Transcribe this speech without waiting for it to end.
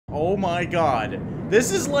Oh my god.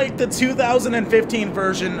 This is like the 2015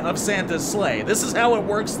 version of Santa's sleigh. This is how it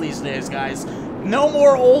works these days, guys. No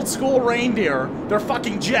more old school reindeer. They're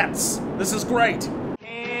fucking jets. This is great.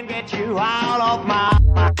 Can't get you out of my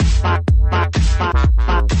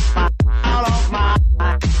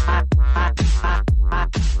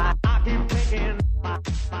I keep thinking.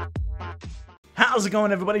 How's it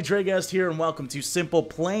going, everybody? Dragast here, and welcome to Simple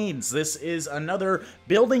Planes. This is another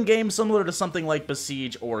building game similar to something like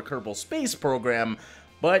Besiege or Kerbal Space Program,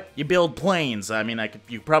 but you build planes. I mean,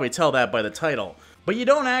 you could probably tell that by the title. But you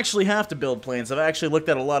don't actually have to build planes. I've actually looked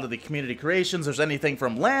at a lot of the community creations. There's anything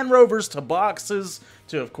from Land Rovers to boxes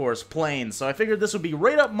to, of course, planes. So I figured this would be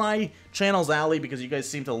right up my channel's alley because you guys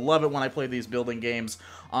seem to love it when I play these building games.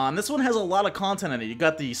 This one has a lot of content in it. You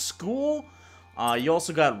got the school. You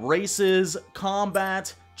also got races,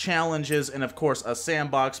 combat, challenges, and of course a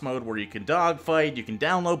sandbox mode where you can dogfight, you can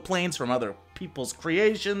download planes from other people's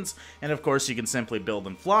creations, and of course you can simply build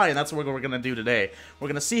and fly, and that's what we're going to do today. We're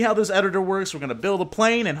going to see how this editor works, we're going to build a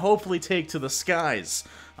plane, and hopefully take to the skies.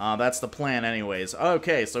 That's the plan anyways.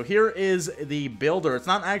 Okay, so here is the builder. It's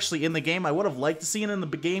not actually in the game. I would have liked to see it in the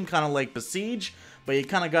game, kind of like Besiege, but you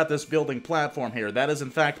kind of got this building platform here. That is,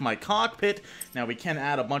 in fact, my cockpit. Now, we can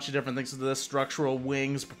add a bunch of different things to this. Structural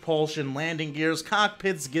wings, propulsion, landing gears,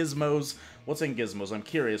 cockpits, gizmos. What's in gizmos? I'm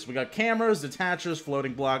curious. We got cameras, detachers,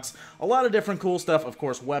 floating blocks, a lot of different cool stuff. Of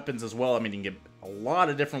course, weapons as well. I mean, you can get a lot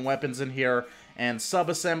of different weapons in here. And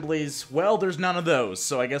sub-assemblies, well, there's none of those,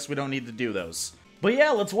 so I guess we don't need to do those. But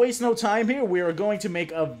yeah, let's waste no time here. We are going to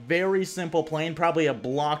make a very simple plane, probably a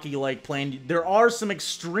blocky-like plane. There are some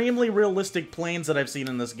extremely realistic planes that I've seen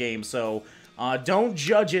in this game, so don't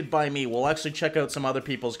judge it by me. We'll actually check out some other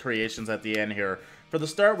people's creations at the end here. For the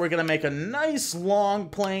start, we're going to make a nice long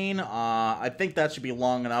plane. I think that should be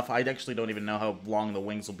long enough. I actually don't even know how long the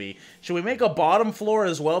wings will be. Should we make a bottom floor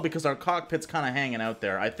as well? Because our cockpit's kind of hanging out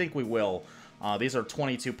there. I think we will. These are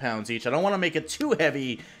 22 pounds each. I don't want to make it too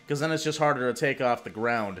heavy, because then it's just harder to take off the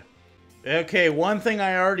ground. Okay, one thing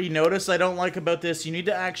I already noticed I don't like about this, you need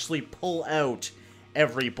to actually pull out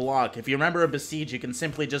every block. If you remember a Besiege, you can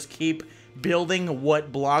simply just keep building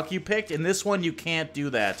what block you picked. In this one, you can't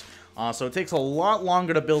do that. So it takes a lot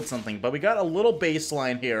longer to build something, but we got a little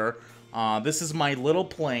baseline here. This is my little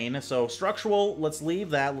plane. So structural, let's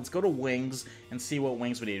leave that. Let's go to wings and see what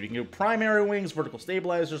wings we need. We can do primary wings, vertical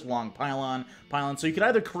stabilizers, long pylon. So you can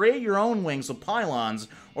either create your own wings with pylons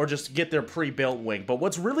or just get their pre-built wing. But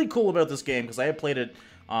what's really cool about this game, because I have played it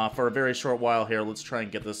for a very short while here. Let's try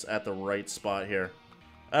and get this at the right spot here.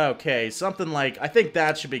 Okay, something like, I think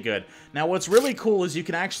that should be good. Now, what's really cool is you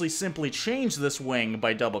can actually simply change this wing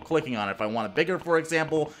by double-clicking on it. If I want it bigger, for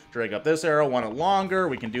example, drag up this arrow, want it longer,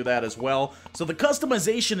 we can do that as well. So the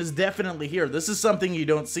customization is definitely here. This is something you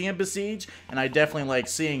don't see in Besiege, and I definitely like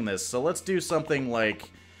seeing this. So let's do something like,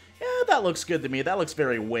 yeah, that looks good to me. That looks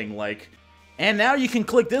very wing-like. And now you can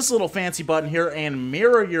click this little fancy button here and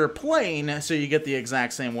mirror your plane so you get the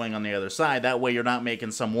exact same wing on the other side. That way you're not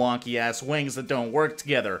making some wonky-ass wings that don't work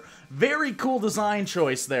together. Very cool design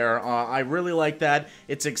choice there. I really like that.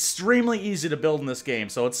 It's extremely easy to build in this game,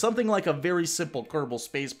 so it's something like a very simple Kerbal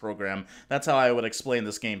Space Program. That's how I would explain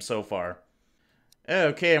this game so far.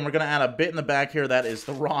 Okay, and we're going to add a bit in the back here. That is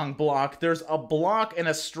the wrong block. There's a block and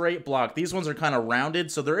a straight block. These ones are kind of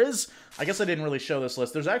rounded, so there is, I guess I didn't really show this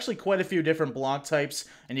list. There's actually quite a few different block types,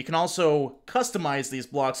 and you can also customize these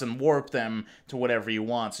blocks and warp them to whatever you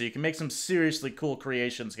want. So you can make some seriously cool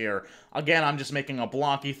creations here. Again, I'm just making a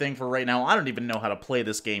blocky thing for right now. I don't even know how to play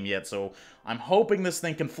this game yet, so I'm hoping this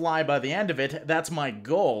thing can fly by the end of it. That's my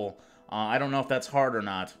goal. I don't know if that's hard or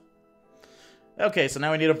not. Okay, so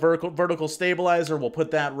now we need a vertical stabilizer. We'll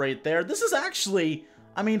put that right there. This is actually,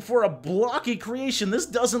 I mean, for a blocky creation, this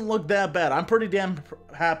doesn't look that bad. I'm pretty damn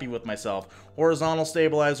happy with myself. Horizontal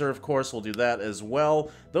stabilizer, of course, we'll do that as well.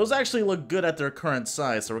 Those actually look good at their current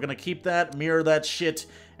size, so we're going to keep that, mirror that shit.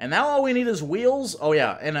 And now all we need is wheels. Oh,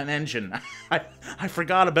 yeah, and an engine. I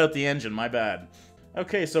forgot about the engine, my bad.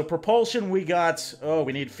 Okay, so propulsion we got, oh,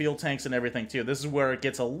 we need fuel tanks and everything too. This is where it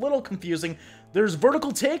gets a little confusing. There's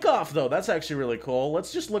vertical takeoff though, that's actually really cool.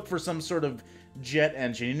 Let's just look for some sort of jet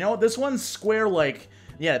engine. You know what, this one's square like,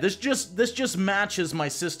 yeah, this just matches my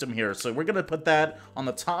system here. So we're gonna put that on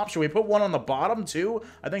the top. Should we put one on the bottom too?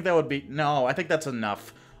 I think that would be, no, I think that's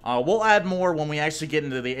enough. We'll add more when we actually get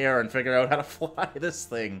into the air and figure out how to fly this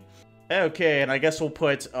thing. Okay, and I guess we'll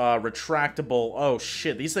put retractable... Oh,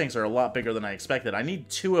 shit, these things are a lot bigger than I expected. I need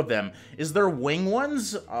 2 of them. Is there wing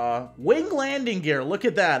ones? Wing landing gear, look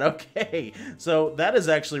at that. Okay, so that is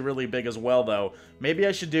actually really big as well, though. Maybe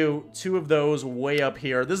I should do 2 of those way up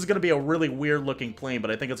here. This is going to be a really weird-looking plane,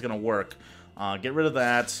 but I think it's going to work. Get rid of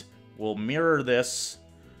that. We'll mirror this.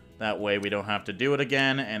 That way we don't have to do it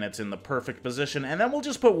again, and it's in the perfect position. And then we'll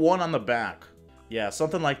just put one on the back. Yeah,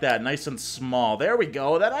 something like that, nice and small. There we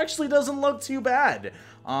go. That actually doesn't look too bad.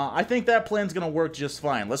 I think that plan's gonna work just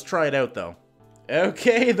fine. Let's try it out, though.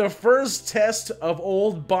 Okay, the first test of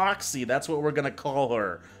Old Boxy. That's what we're gonna call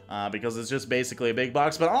her. Because it's just basically a big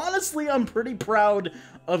box. But honestly, I'm pretty proud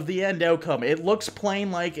of the end outcome. It looks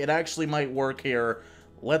plain-like. It actually might work here.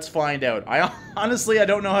 Let's find out. Honestly, I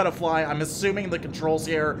don't know how to fly. I'm assuming the controls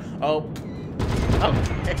here. Oh,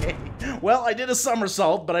 okay. Well, I did a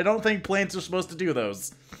somersault, but I don't think planes are supposed to do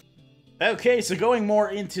those. Okay, so going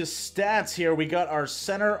more into stats here, we got our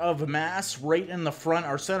center of mass right in the front,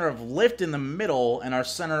 our center of lift in the middle, and our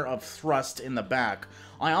center of thrust in the back.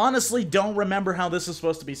 I honestly don't remember how this is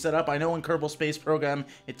supposed to be set up. I know in Kerbal Space Program,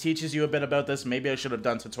 it teaches you a bit about this. Maybe I should have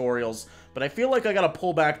done tutorials, but I feel like I gotta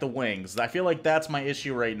pull back the wings. I feel like that's my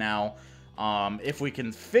issue right now. If we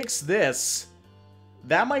can fix this,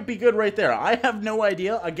 that might be good right there. I have no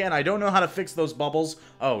idea. Again, I don't know how to fix those bubbles.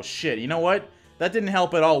 Oh, shit. You know what? That didn't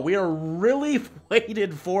help at all. We are really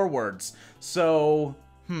weighted forwards. So,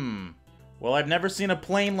 well, I've never seen a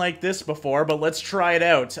plane like this before, but let's try it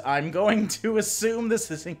out. I'm going to assume this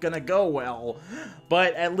isn't gonna go well,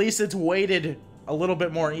 but at least it's weighted a little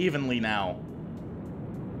bit more evenly now.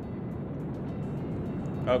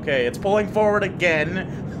 Okay, it's pulling forward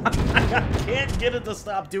again. I can't get it to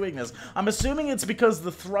stop doing this. I'm assuming it's because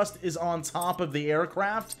the thrust is on top of the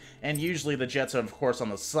aircraft, and usually the jets are, of course, on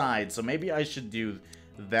the side. So maybe I should do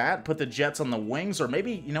that, put the jets on the wings, or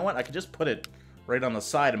maybe, you know what, I could just put it right on the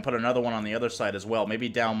side and put another one on the other side as well. Maybe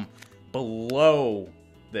down below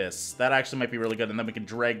this. That actually might be really good, and then we can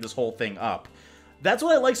drag this whole thing up. That's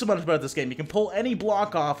what I like so much about this game. You can pull any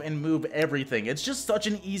block off and move everything. It's just such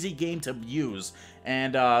an easy game to use.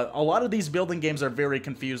 And a lot of these building games are very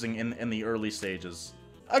confusing in the early stages.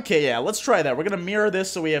 Okay, yeah, let's try that. We're going to mirror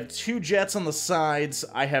this so we have two jets on the sides.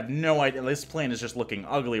 I have no idea. This plane is just looking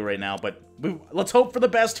ugly right now, but let's hope for the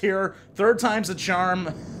best here. Third time's a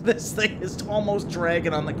charm. This thing is almost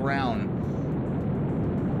dragging on the ground.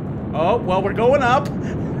 Oh, well, we're going up.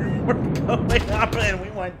 We're going up and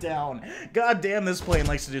we went down. God damn, this plane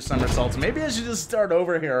likes to do somersaults. Maybe I should just start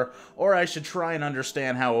over here, or I should try and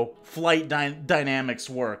understand how flight dynamics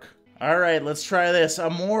work. Alright, let's try this.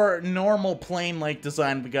 A more normal plane-like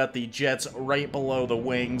design. We got the jets right below the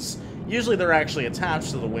wings. Usually they're actually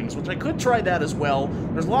attached to the wings, which I could try that as well.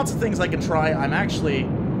 There's lots of things I can try. I'm actually...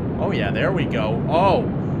 Oh yeah, there we go. Oh,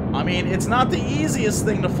 I mean, it's not the easiest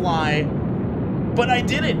thing to fly, but I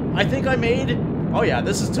did it. I think I made... Oh yeah,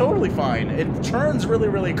 this is totally fine. It turns really,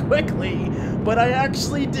 really quickly, but I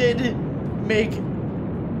actually did make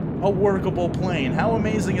a workable plane. How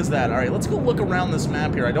amazing is that? Alright, let's go look around this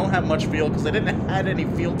map here. I don't have much fuel because I didn't add any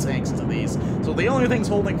fuel tanks to these. So the only things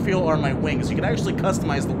holding fuel are my wings. You can actually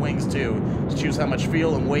customize the wings too to choose how much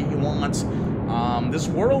fuel and weight you want. This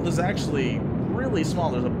world is actually really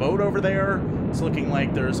small. There's a boat over there. It's looking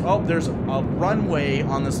like there's... Oh, there's a runway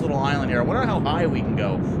on this little island here. I wonder how high we can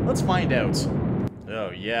go. Let's find out.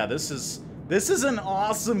 Oh yeah, this is an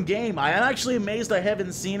awesome game. I am actually amazed I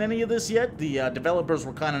haven't seen any of this yet. The developers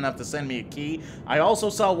were kind enough to send me a key. I also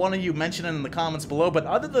saw one of you mention it in the comments below, but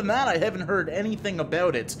other than that, I haven't heard anything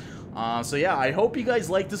about it. So yeah, I hope you guys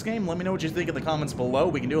like this game. Let me know what you think in the comments below.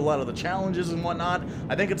 We can do a lot of the challenges and whatnot.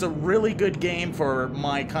 I think it's a really good game for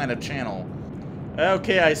my kind of channel.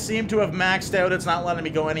 Okay, I seem to have maxed out. It's not letting me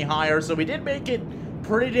go any higher, so we did make it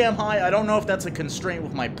pretty damn high. I don't know if that's a constraint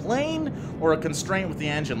with my plane or a constraint with the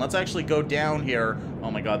engine. Let's actually go down here. Oh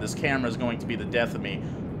my god, this camera is going to be the death of me.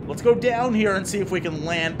 Let's go down here and see if we can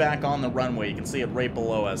land back on the runway. You can see it right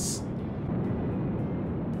below us.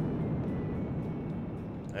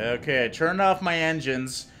 Okay, I turned off my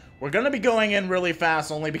engines. We're going to be going in really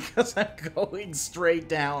fast only because I'm going straight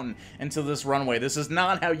down into this runway. This is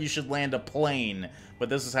not how you should land a plane, but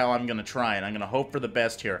this is how I'm going to try it. I'm going to hope for the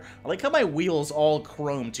best here. I like how my wheel's all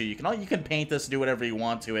chrome too. You can paint this, do whatever you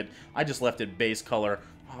want to it. I just left it base color.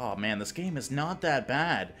 Oh man, this game is not that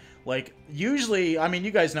bad. Like, usually, I mean,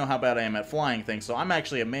 you guys know how bad I am at flying things, so I'm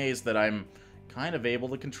actually amazed that I'm kind of able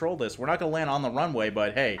to control this. We're not going to land on the runway,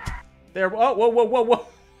 but hey. There, oh, whoa, whoa, whoa, whoa.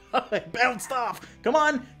 It bounced off. Come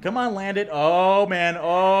on, land it. Oh man,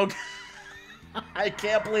 oh, I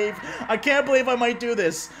can't believe I might do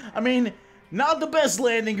this. I mean, not the best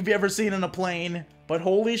landing you've ever seen in a plane, but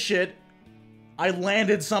holy shit, I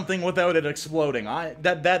landed something without it exploding.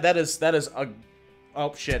 That is a,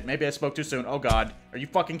 oh shit, maybe I spoke too soon. Oh god, are you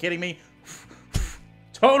fucking kidding me?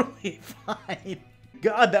 Totally fine.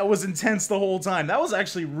 God, that was intense the whole time. That was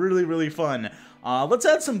actually really, really fun. Let's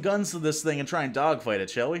add some guns to this thing and try and dogfight it,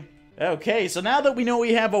 shall we? Okay, so now that we know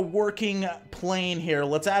we have a working plane here,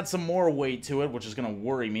 let's add some more weight to it, which is going to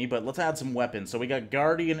worry me, but let's add some weapons. So we got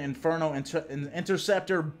Guardian, Inferno,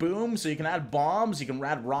 Interceptor, Boom, so you can add bombs, you can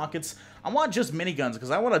add rockets. I want just miniguns,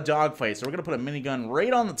 because I want a dogfight, so we're going to put a minigun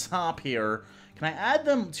right on the top here. Can I add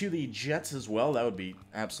them to the jets as well? That would be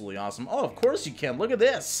absolutely awesome. Oh, of course you can. Look at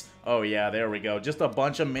this. Oh, yeah, there we go. Just a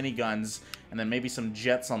bunch of miniguns, and then maybe some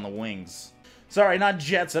jets on the wings. Sorry, not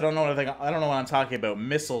jets. I don't know what I'm talking about.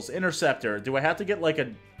 Missiles, interceptor. Do I have to get like a?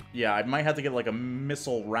 Yeah, I might have to get like a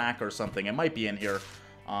missile rack or something. It might be in here.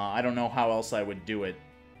 I don't know how else I would do it.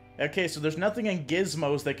 Okay, so there's nothing in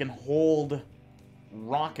gizmos that can hold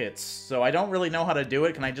rockets, so I don't really know how to do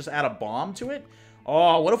it. Can I just add a bomb to it?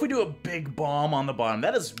 Oh, what if we do a big bomb on the bottom?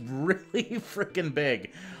 That is really freaking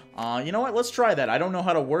big. You know what? Let's try that. I don't know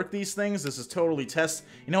how to work these things. This is totally test.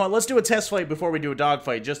 You know what? Let's do a test fight before we do a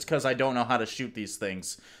dogfight, just because I don't know how to shoot these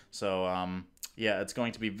things. So, yeah, it's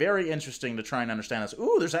going to be very interesting to try and understand this.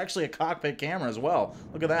 Ooh, there's actually a cockpit camera as well.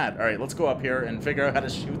 Look at that. All right, let's go up here and figure out how to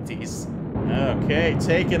shoot these. Okay,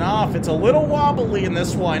 taking off. It's a little wobbly in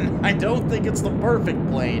this one. I don't think it's the perfect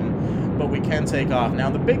plane, but we can take off.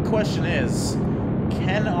 Now, the big question is,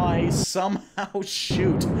 can I somehow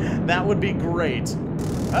shoot? That would be great.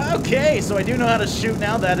 Okay, so I do know how to shoot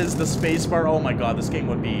now. That is the spacebar. Oh my god, this game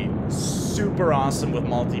would be super awesome with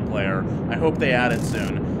multiplayer. I hope they add it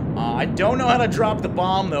soon. I don't know how to drop the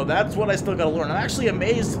bomb, though. That's what I still gotta learn. I'm actually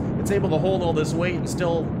amazed it's able to hold all this weight and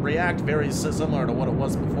still react very similar to what it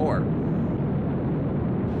was before.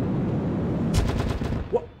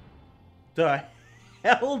 What the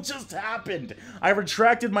hell just happened? I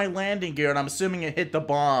retracted my landing gear, and I'm assuming it hit the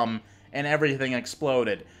bomb, and everything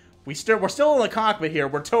exploded. We're still in the cockpit here.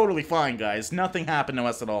 We're totally fine, guys. Nothing happened to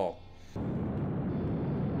us at all.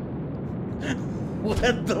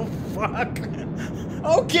 What the fuck?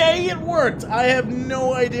 Okay, it worked. I have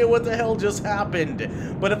no idea what the hell just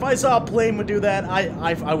happened. But if I saw a plane would do that,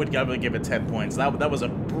 I would give it 10 points. That was a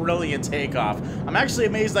brilliant takeoff. I'm actually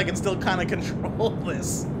amazed I can still kind of control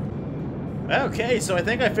this. Okay, so I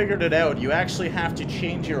think I figured it out. You actually have to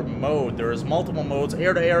change your mode. There's multiple modes.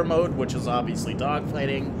 Air-to-air mode, which is obviously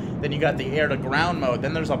dogfighting. Then you got the air-to-ground mode.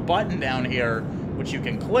 Then there's a button down here, which you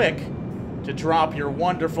can click to drop your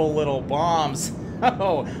wonderful little bombs.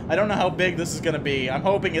 Oh, I don't know how big this is going to be. I'm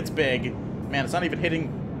hoping it's big. Man, it's not even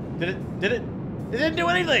hitting... Did it? It didn't do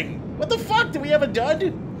anything! What the fuck? Do we have a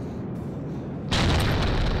dud?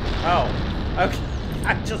 Oh, okay.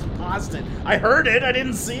 I just paused it. I heard it. I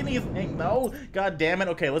didn't see anything, though. God damn it.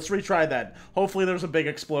 Okay, let's retry that. Hopefully there's a big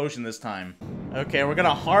explosion this time. Okay, we're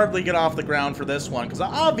gonna hardly get off the ground for this one, because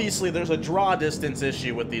obviously there's a draw distance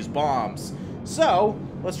issue with these bombs. So,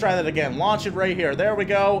 let's try that again. Launch it right here. There we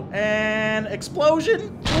go. And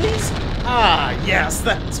explosion, please? Ah, yes,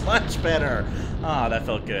 that's much better. Ah, that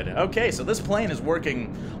felt good. Okay, so this plane is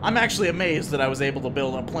working. I'm actually amazed that I was able to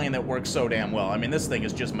build a plane that works so damn well. I mean, this thing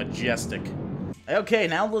is just majestic. Okay,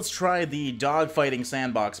 now let's try the dogfighting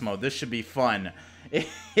sandbox mode. This should be fun. It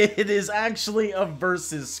is actually a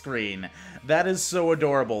versus screen. That is so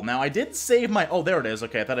adorable. Now, I did save my... Oh, there it is.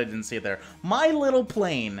 Okay, I thought I didn't see it there. My little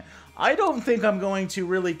plane. I don't think I'm going to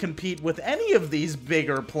really compete with any of these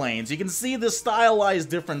bigger planes. You can see the stylized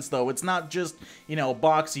difference, though. It's not just, you know,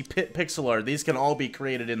 boxy pixel art. These can all be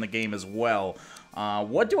created in the game as well.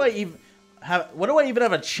 What do I even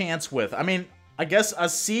have a chance with? I mean... I guess a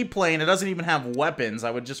seaplane, it doesn't even have weapons. I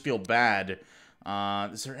would just feel bad.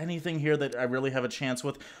 Is there anything here that I really have a chance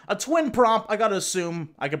with? A twin prop, I gotta assume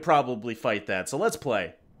I could probably fight that. So let's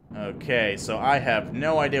play. Okay, so I have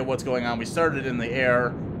no idea what's going on. We started in the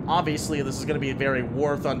air. Obviously, this is gonna be very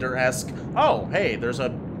War Thunder-esque. Oh, hey, there's a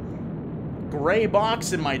gray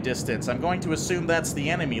box in my distance. I'm going to assume that's the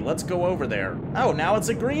enemy. Let's go over there. Oh, now it's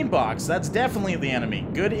a green box. That's definitely the enemy.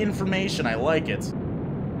 Good information. I like it.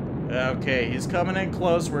 Okay, he's coming in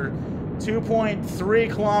close. We're 2.3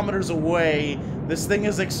 kilometers away. This thing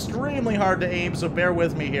is extremely hard to aim, so bear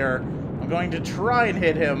with me here. I'm going to try and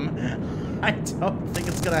hit him. I don't think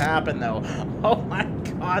it's gonna happen, though. Oh my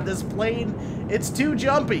god, this plane, it's too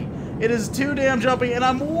jumpy. It is too damn jumpy, and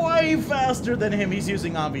I'm way faster than him. He's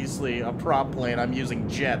using, obviously, a prop plane. I'm using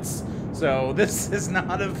jets. So this is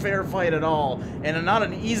not a fair fight at all, and not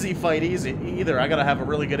an easy fight either. I gotta have a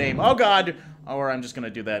really good aim. Oh god! Or I'm just gonna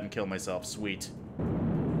do that and kill myself. Sweet.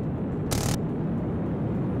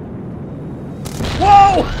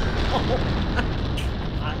 Whoa! Oh my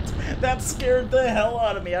god. That scared the hell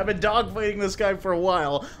out of me. I've been dogfighting this guy for a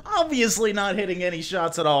while. Obviously not hitting any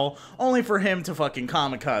shots at all. Only for him to fucking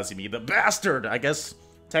kamikaze me. The bastard! I guess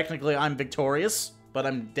technically I'm victorious, but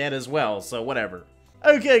I'm dead as well, so whatever.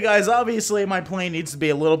 Okay, guys, obviously my plane needs to be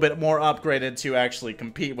a little bit more upgraded to actually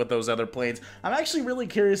compete with those other planes. I'm actually really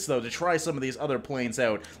curious, though, to try some of these other planes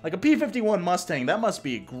out. Like a P-51 Mustang, that must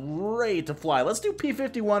be great to fly. Let's do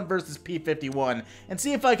P-51 versus P-51 and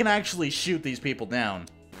see if I can actually shoot these people down.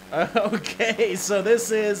 Okay, so this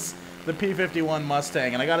is the P-51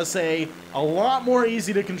 Mustang, and I gotta say, a lot more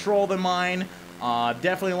easy to control than mine.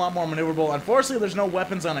 Definitely a lot more maneuverable. Unfortunately, there's no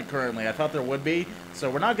weapons on it currently. I thought there would be, so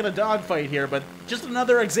we're not going to dogfight here, but just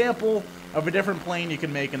another example of a different plane you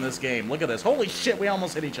can make in this game. Look at this. Holy shit, we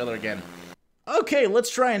almost hit each other again. Okay, let's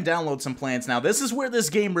try and download some planes now. This is where this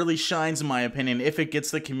game really shines, in my opinion, if it gets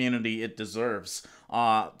the community it deserves.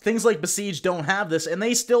 Things like Besiege don't have this, and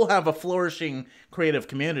they still have a flourishing creative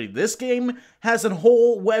community. This game has a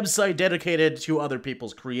whole website dedicated to other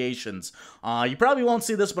people's creations. You probably won't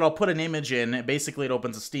see this, but I'll put an image in. Basically, it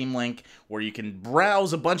opens a Steam link where you can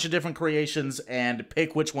browse a bunch of different creations and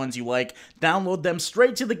pick which ones you like. Download them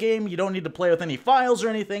straight to the game. You don't need to play with any files or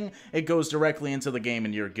anything. It goes directly into the game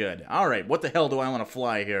and you're good. Alright, what the hell do I want to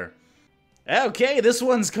fly here? Okay, this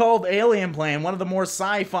one's called Alien Plane, one of the more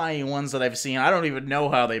sci-fi ones that I've seen. I don't even know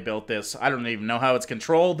how they built this. I don't even know how it's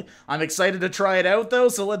controlled. I'm excited to try it out, though,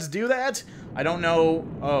 so let's do that. I don't know...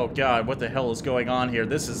 Oh, God, what the hell is going on here?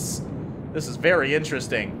 This is very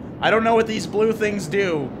interesting. I don't know what these blue things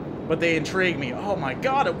do, but they intrigue me. Oh, my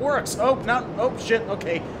God, it works! Oh, no, oh, shit,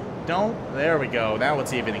 okay. Don't... There we go. Now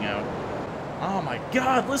it's evening out. Oh, my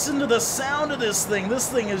God, listen to the sound of this thing.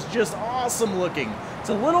 This thing is just awesome looking. It's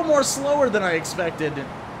a little more slower than I expected,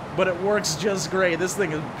 but it works just great. This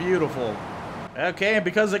thing is beautiful. Okay,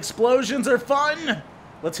 because explosions are fun,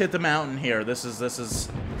 let's hit the mountain here. This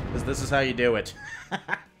is how you do it.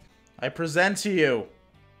 I present to you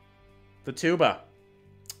the tuba.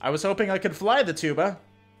 I was hoping I could fly the tuba,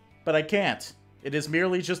 but I can't. It is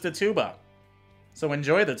merely just a tuba. So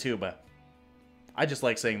enjoy the tuba. I just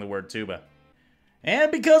like saying the word tuba.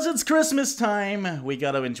 And because it's Christmas time, we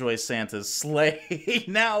gotta enjoy Santa's sleigh.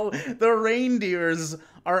 Now, the reindeers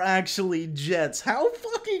are actually jets. How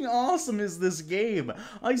fucking awesome is this game?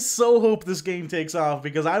 I so hope this game takes off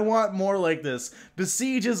because I want more like this.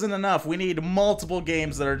 Besiege isn't enough. We need multiple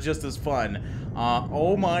games that are just as fun.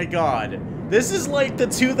 Oh my God. This is like the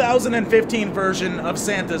 2015 version of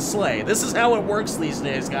Santa's sleigh. This is how it works these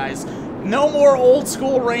days, guys. No more old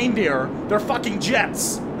school reindeer. They're fucking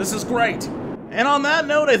jets. This is great. And on that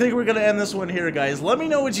note, I think we're going to end this one here, guys. Let me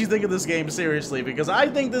know what you think of this game, seriously, because I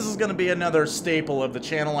think this is going to be another staple of the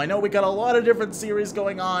channel. I know we got a lot of different series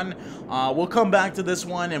going on. We'll come back to this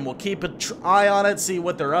one, and we'll keep an eye on it, see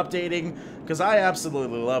what they're updating, because I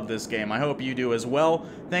absolutely love this game. I hope you do as well.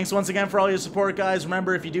 Thanks once again for all your support, guys.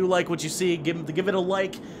 Remember, if you do like what you see, give it a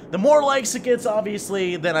like. The more likes it gets,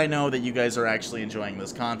 obviously, then I know that you guys are actually enjoying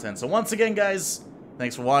this content. So once again, guys,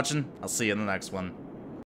 thanks for watching. I'll see you in the next one.